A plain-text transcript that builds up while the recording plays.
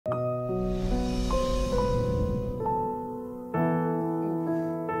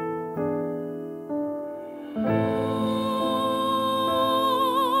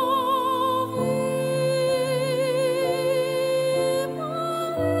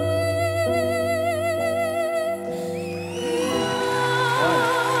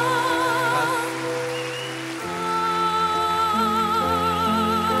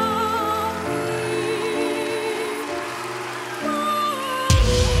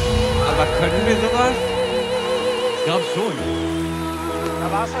Aber können wir sowas? Ich glaube schon. Da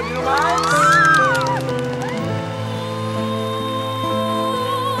war schon die Nummer 1.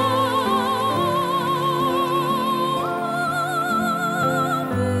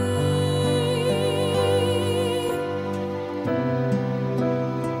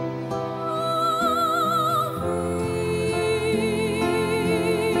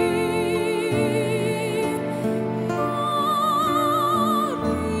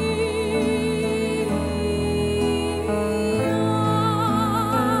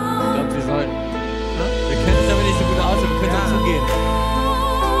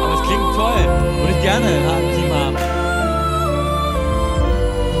 Gerne haben Sie mal.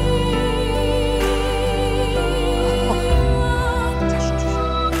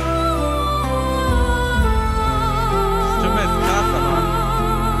 Stimme ist krass, aber.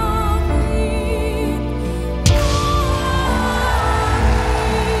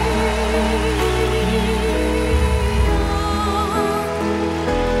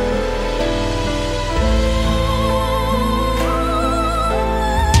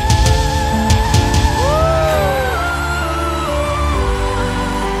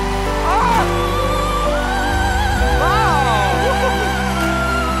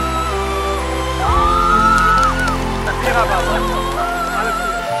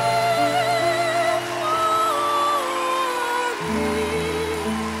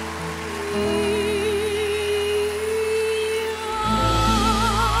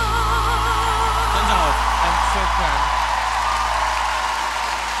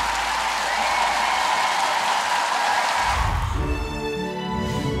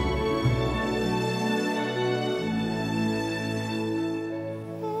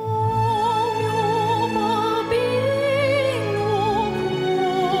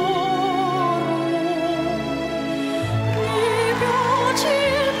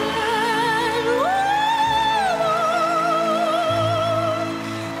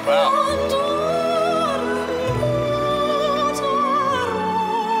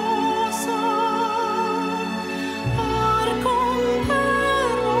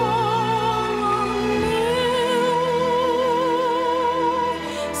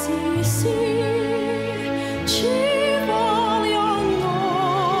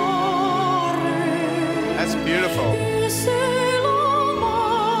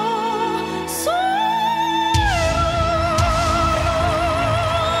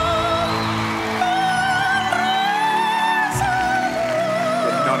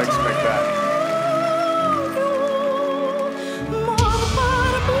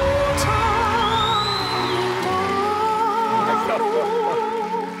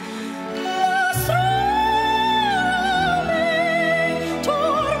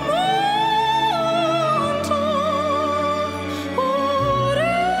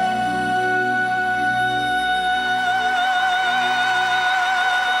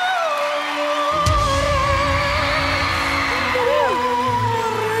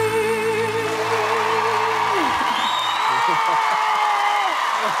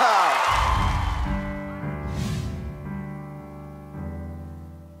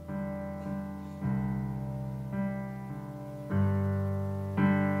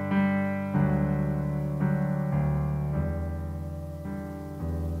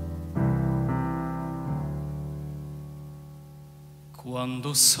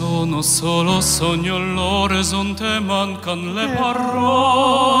 Quando sono solo sogno all'orizzonte mancan le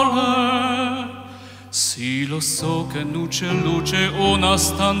parole. Sì, lo so che non c'è luce una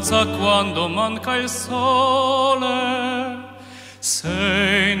stanza quando manca il sole.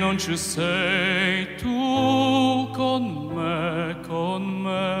 Sei, non ci sei tu con me.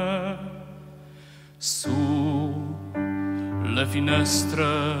 Su le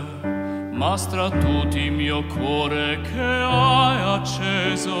finestre mostra tutti il mio cuore che hai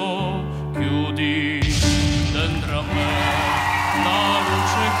acceso, chiudi dentro a me la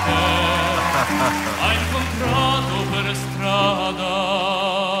luce che hai incontrato per strada.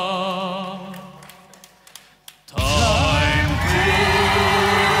 Time tu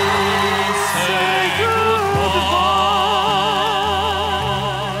sei goodbye,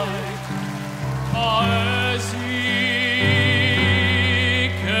 paesi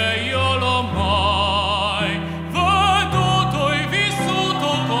che io l'ho mai veduto e vissuto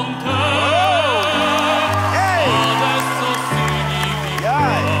con te. Adesso significa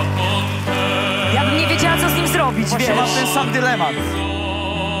con te. Ja bym nie wiedziała, co z nim zrobić, Właśnie wiesz? mam ten sam dylemat.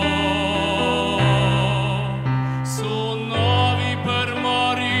 Suonavi per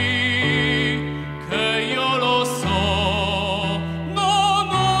mari che io lo so. No,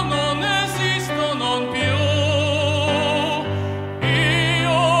 no, non esisto, non più.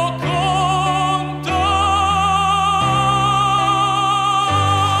 Io con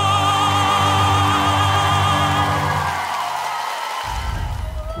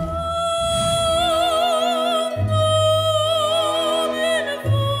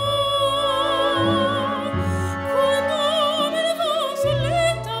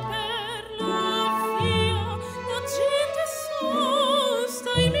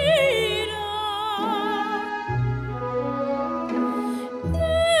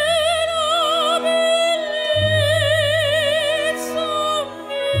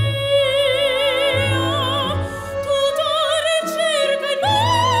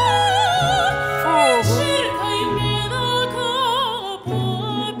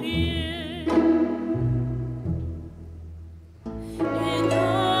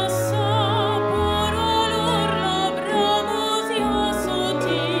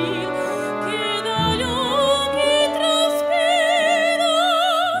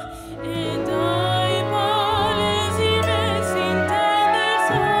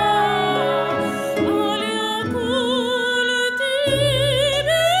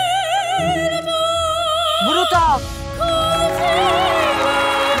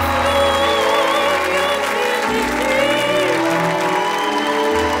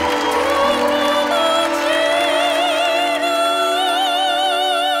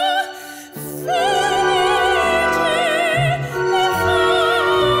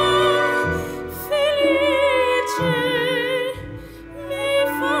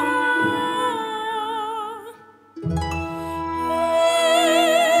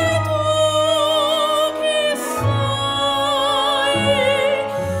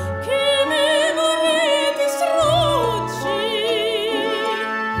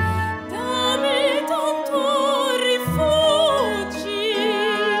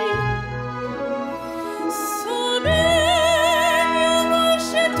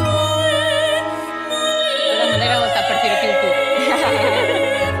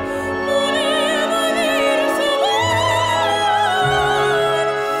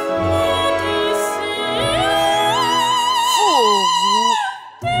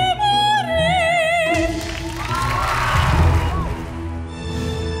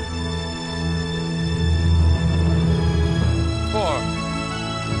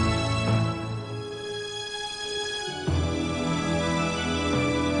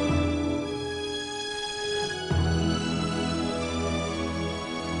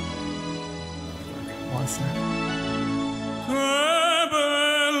прекрасно. Che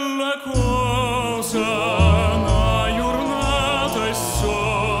bella cosa una giornata e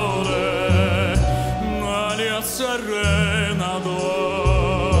sole, un'aria serena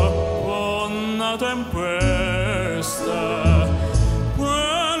dopo una tempesta,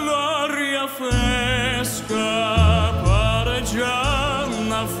 quell'aria fresca pare già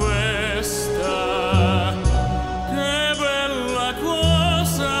una festa. Che bella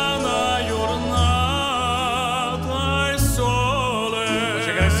cosa una giornata e sole. Voce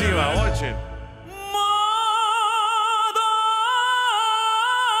aggressiva, oggi.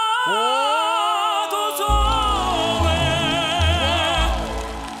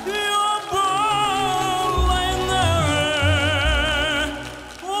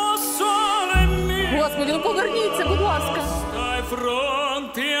 Господи, ну поверніться, будь ласка. Stai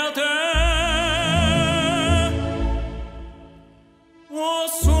fronte a te, oh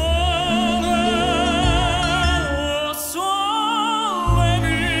sole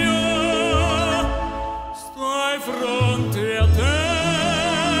mio, stai fronte a te,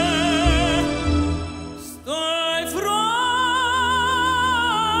 stai fronte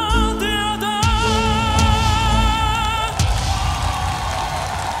a te.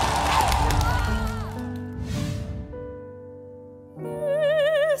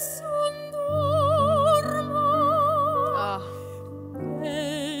 Nessun dorma, Ah,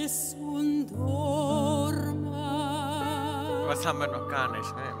 nessun dorma. Vassamme nokkane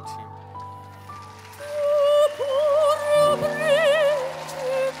snemci. Capurro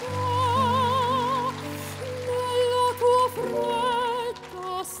principa, nella tua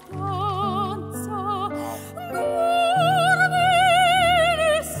fredda stanza, guardi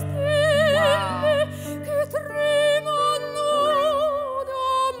le stelle che tremano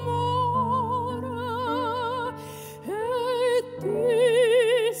d'amore e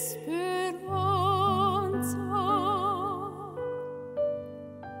di speranza.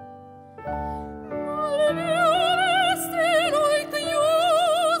 Il mio destino è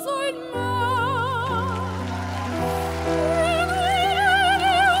chiuso in me, e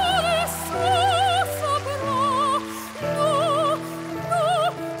adesso saprò, no, no,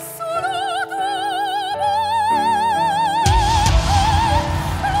 solo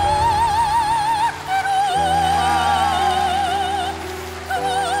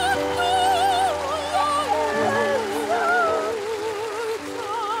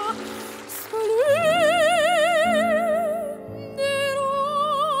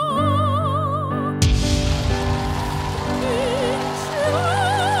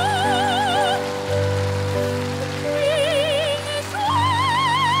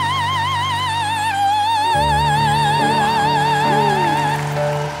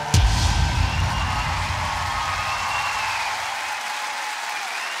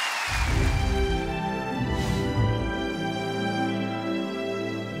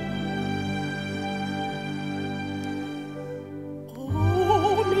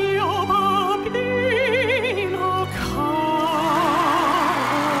oh mio Babbino caro,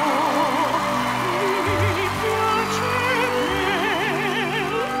 mi piace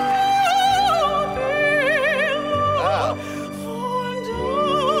bello,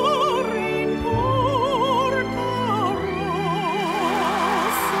 mangiare in porta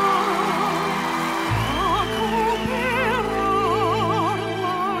rossa, a cooperar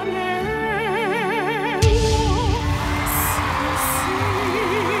l'anello. Sì,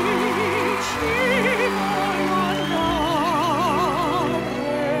 ci voglio andare,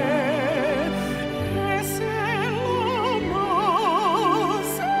 e se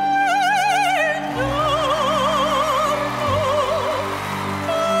l'amasse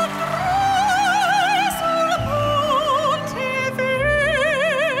potrai sul ponte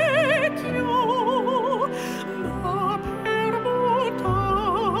vecchio, ma per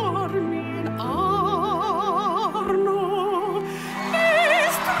buttarmi in Arno mi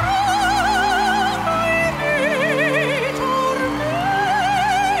strada e mi tormento.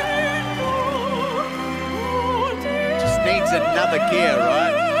 Just needs another gear,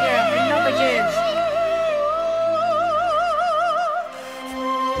 right? yeah, another gear.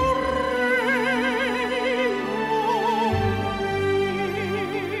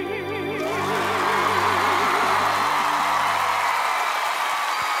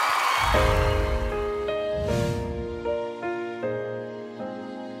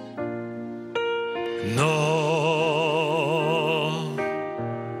 No,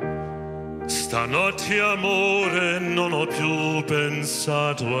 stanotte amore non ho più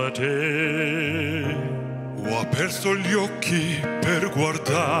pensato a te. Ho aperto gli occhi per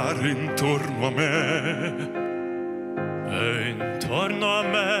guardare intorno a me. E intorno a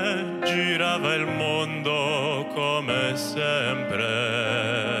me girava il mondo come sempre.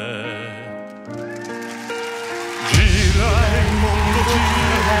 Gira il mondo,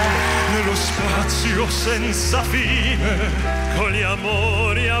 gira nello spazio senza fine, con gli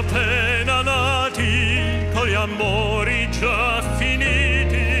amori appena nati, con gli amori già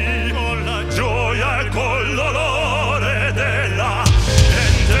finiti, con la gioia e con l'onore della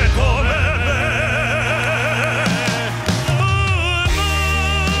gente come me.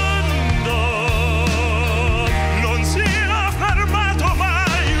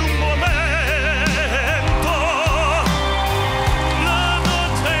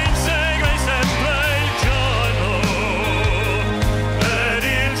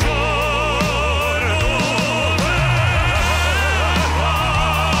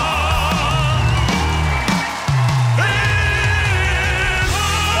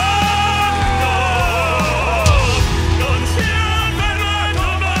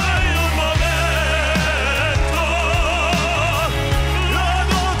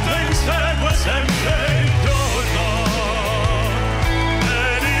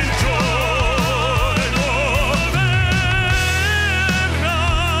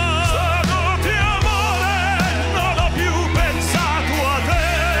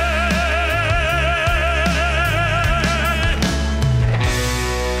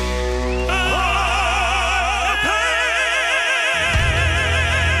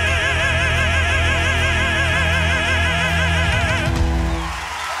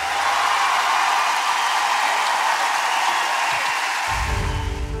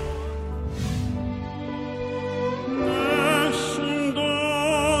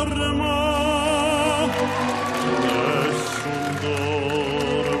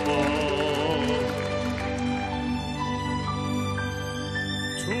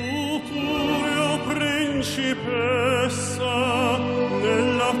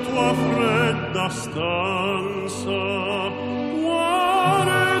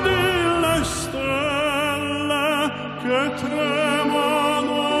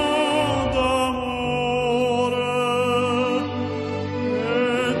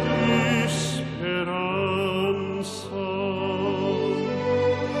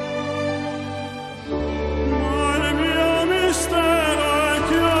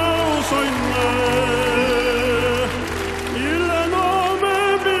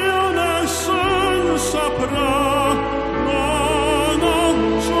 Saprà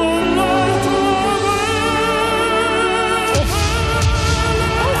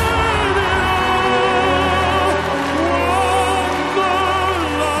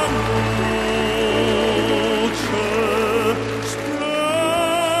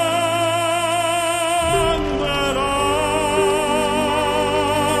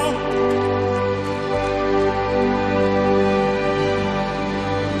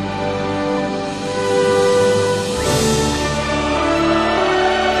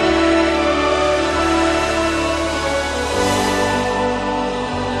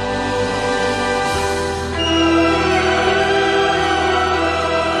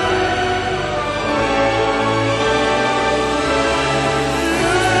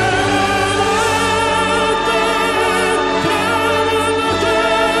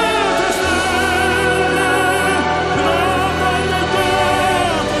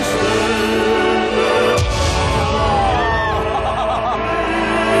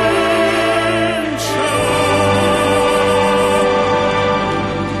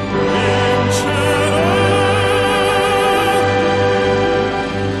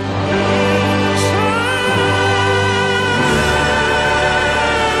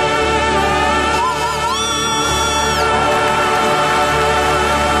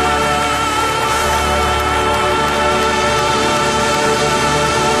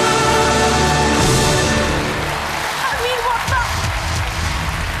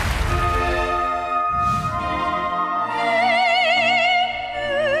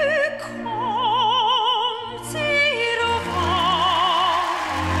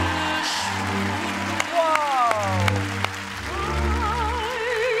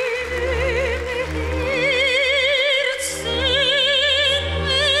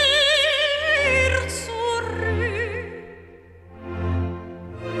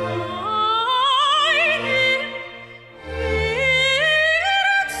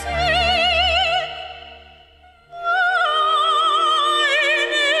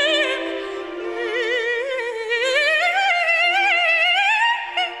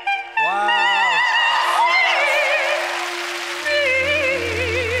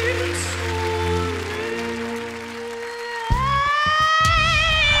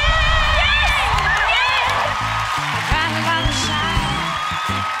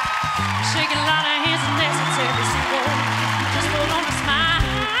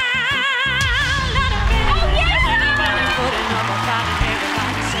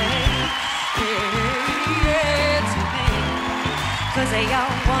They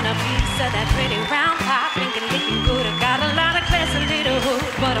all want a piece of that pretty round pie. Thinking looking good, I got a lot of class, a little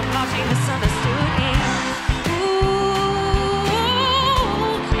hood, but I'm largely misunderstood.